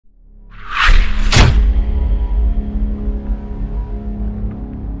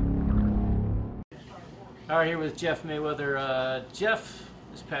All right, here with Jeff Mayweather. Jeff,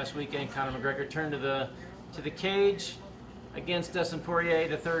 this past weekend, Conor McGregor turned to the cage against Dustin Poirier,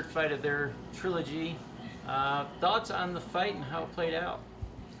 the third fight of their trilogy. Thoughts on the fight and how it played out?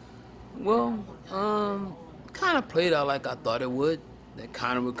 Well, kind of played out like I thought it would. That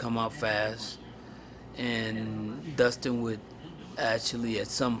Conor would come out fast, and Dustin would actually at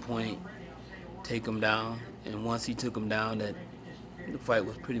some point take him down. And once he took him down, that the fight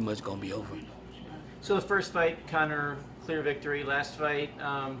was pretty much gonna be over. So the first fight, Conor, clear victory. Last fight,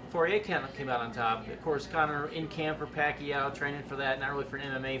 Poirier came out on top. Of course, Conor in camp for Pacquiao, training for that, not really for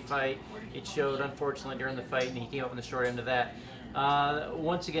an MMA fight. It showed, unfortunately, during the fight, and he came up on the short end of that.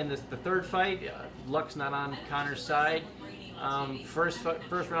 Once again, the third fight, luck's not on Conor's side. First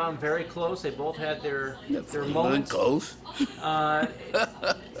round, very close. They both had their moments. Close. Towards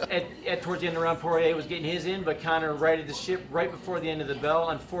the end of the round, Poirier was getting his in, but Conor righted the ship right before the end of the bell.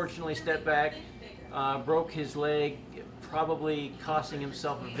 Unfortunately, stepped back, broke his leg, probably costing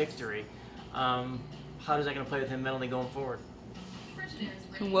himself a victory. How is that going to play with him mentally going forward?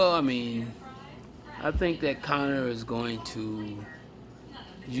 Well, I mean, I think that Conor is going to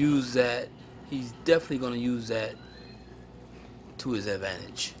use that. He's definitely going to use that to his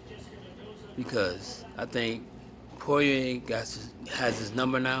advantage, because I think Poirier has his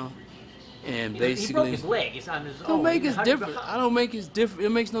number now, and basically he broke his leg. It's on his own. Don't make it different. I don't make it different. It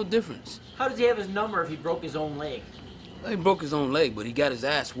makes no difference. How does he have his number if he broke his own leg? He broke his own leg, but he got his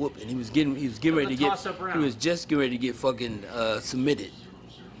ass whooped, and he was getting ready to get. He was just getting ready to get fucking submitted.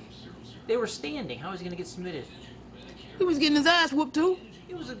 They were standing. How was he gonna get submitted? He was getting his ass whooped too.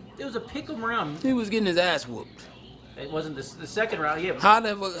 It was a pick 'em round. He was getting his ass whooped. It wasn't the second round. Yeah. How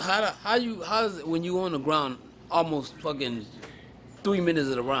is it when you on the ground almost fucking 3 minutes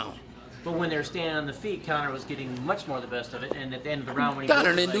of the round? But when they were standing on the feet, Conor was getting much more the best of it. And at the end of the round, when he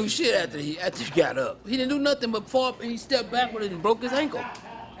Conor didn't do shit after he got up. He didn't do nothing but fall up, and he stepped backward and broke his ankle.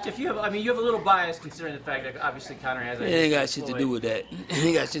 If you have, you have a little bias considering the fact that obviously Conor has. It ain't got shit to do with that. It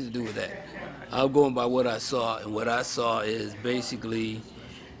ain't got shit to do with that. I'm going by what I saw, and what I saw is basically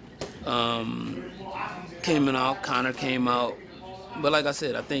Conor came out. But like I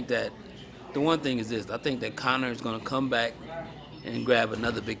said, I think that the one thing is this: I think that Conor is gonna come back and grab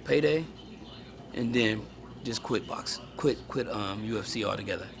another big payday, and then just quit UFC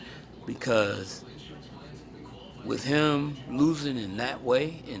altogether, because with him losing in that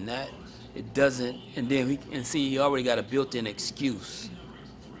way, it doesn't, and then he already got a built-in excuse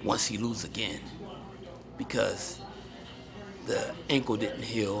once he loses again, because the ankle didn't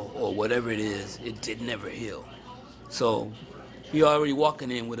heal or whatever it is, it did never heal. So he already walking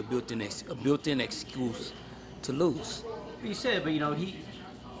in with a built-in excuse to lose. You said, but he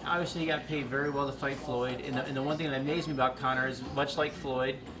obviously got paid very well to fight Floyd, and the one thing that amazed me about Conor is, much like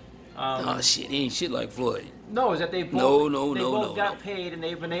Floyd. Oh shit, he ain't shit like Floyd. No, is that they both got no. paid, and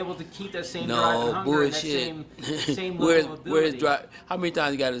they've been able to keep that same drive and hunger bullshit. and that same level of ability. How many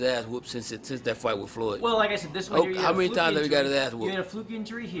times he got his ass whooped since that fight with Floyd? Well, like I said, this one here, how many times have he got his ass whooped? You had a fluke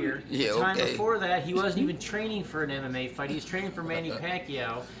injury here. Yeah, the time okay. before that, he wasn't even training for an MMA fight. He was training for Manny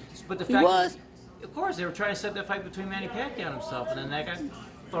Pacquiao. But the He fact was? Of course, they were trying to set that fight between Manny Pacquiao and himself, and then that got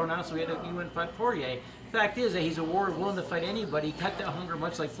thrown out, so he went and fight Poirier. Fact is that he's a warrior willing to fight anybody. He kept that hunger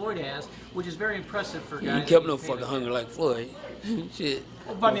much like Floyd has, which is very impressive for guys. He kept no fucking hunger like Floyd. Shit.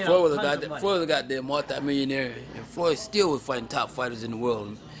 Well, Floyd was a goddamn multi-millionaire, and Floyd still was fighting top fighters in the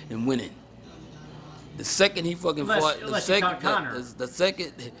world and winning. The second he fucking fought, the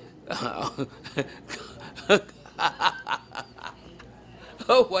second.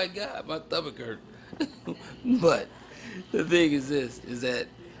 Oh my God, my stomach hurt. But the thing is this: is that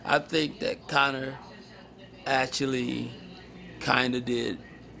I think that Conor actually kind of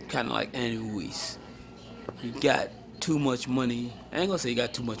like Andy Ruiz. He got too much money. I ain't gonna say he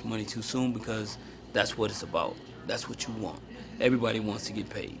got too much money too soon, because that's what it's about. That's what you want. Everybody wants to get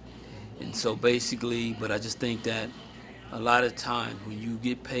paid. And so basically, but I just think that a lot of times when you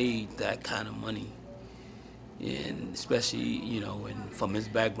get paid that kind of money, and especially, and from his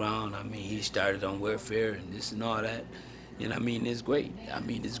background, he started on welfare and this and all that. And it's great.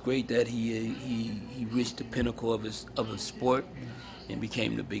 It's great that he reached the pinnacle of his sport and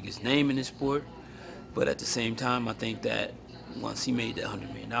became the biggest name in his sport. But at the same time, I think that once he made that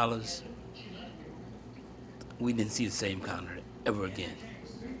 $100 million, we didn't see the same Conor ever again.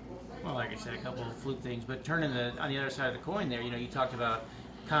 Well, like I said, a couple of fluke things, but on the other side of the coin there, you talked about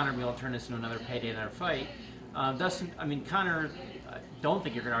Conor being able to turn this into another payday, another fight. Conor, I don't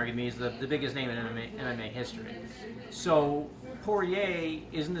think you're going to argue with me, is the biggest name in MMA history. So Poirier,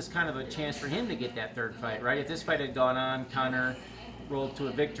 isn't this kind of a chance for him to get that third fight, right? If this fight had gone on, Conor road to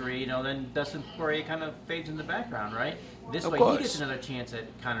a victory, then Dustin Poirier kind of fades in the background, right? This Of way, course. he gets another chance at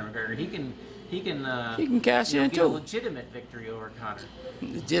Conor McGregor. He can cash in get a too. legitimate victory over Conor.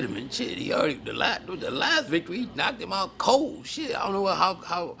 Legitimate shit. He already the last victory he knocked him out cold. Shit. I don't know I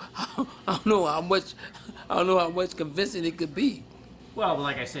don't know how much convincing it could be. Well, but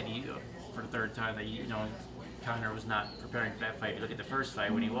like I said, for the third time, that Conor was not preparing for that fight. If you look at the first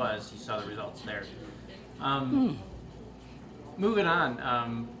fight when he was, you saw the results there. Moving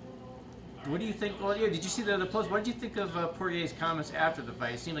on. What do you think? Well, yeah, did you see the post? What did you think of Poirier's comments after the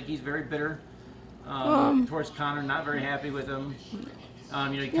fight? It seemed like he's very bitter towards Conor, not very happy with him.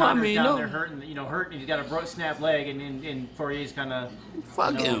 Conor's down there hurting. Hurting. He's got a snap leg, and Poirier's kind of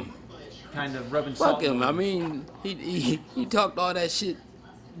him. Kind of rubbing salt. Fuck him. I mean, he talked all that shit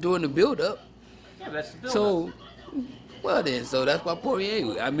during the build-up. Yeah, but that's the build-up. So, well then, so that's why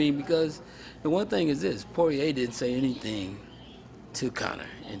Poirier. I mean, because the one thing is this: Poirier didn't say anything to Conor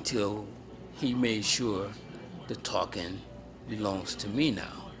until he made sure the talking belongs to me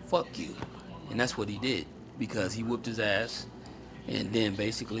now. Fuck you. And that's what he did, because he whooped his ass, and then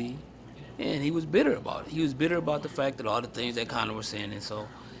basically, and he was bitter about it. He was bitter about the fact that all the things that Conor was saying, and so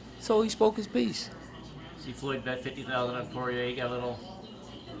he spoke his piece. See, Floyd bet $50,000 on Poirier. He got a little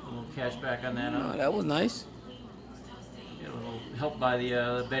cash back on that. Oh, that was nice. A little help by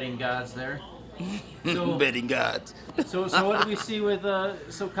the betting gods there. So, betting gods. so what do we see with Conor?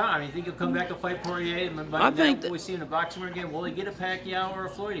 I mean, you think he'll come back to fight Poirier? I think we see him in the boxing ring again. Will he get a Pacquiao or a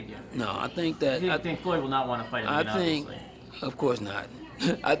Floyd again? No, I think that. I think Floyd will not want to fight him again, obviously. Of course not.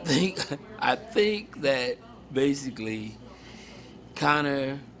 I think that basically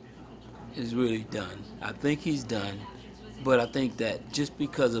Conor is really done. I think he's done, but I think that just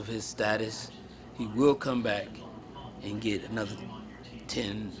because of his status, he will come back and get another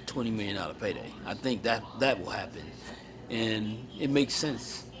 $10, $20 million payday. I think that will happen, and it makes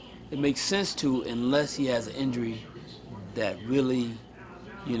sense. It makes sense to, unless he has an injury that really,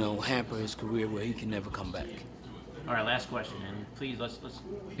 hamper his career where he can never come back. All right, last question, and please let's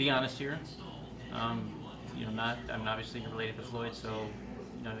be honest here. I'm obviously related to Floyd, so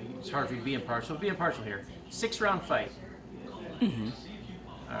it's hard for you to be impartial. Be impartial here. 6-round fight. Mm-hmm.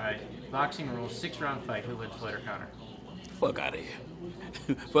 All right, boxing rules. 6-round fight. Who wins, Floyd or Conor? Fuck out of here.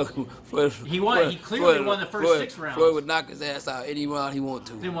 He won. He clearly won the first 6 rounds. Floyd would knock his ass out any round he want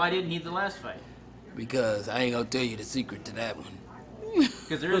to. Then why didn't he the last fight? Because I ain't gonna tell you the secret to that one.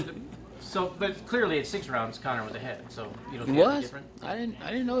 Because there is but clearly at 6 rounds, Conor was ahead. So you don't think was? different? I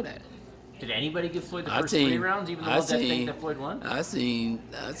didn't know that. Did anybody give Floyd the first 3 rounds, even though that thing that Floyd won? I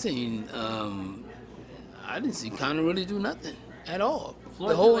didn't see Conor really do nothing at all.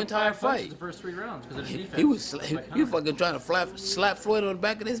 Floyd the whole did entire fight. The first 3 rounds because of his defense. He was fucking trying to slap Floyd on the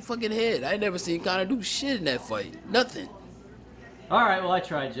back of his fucking head. I ain't never seen Conor do shit in that fight. Nothing. All right, well I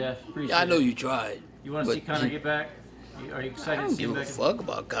tried, Jeff. Appreciate I know it. you tried. You want to see Conor get back? Are you excited to see him back? I don't give a fuck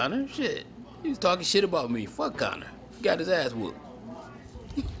about Conor. Shit. He was talking shit about me. Fuck Conor. He got his ass whooped.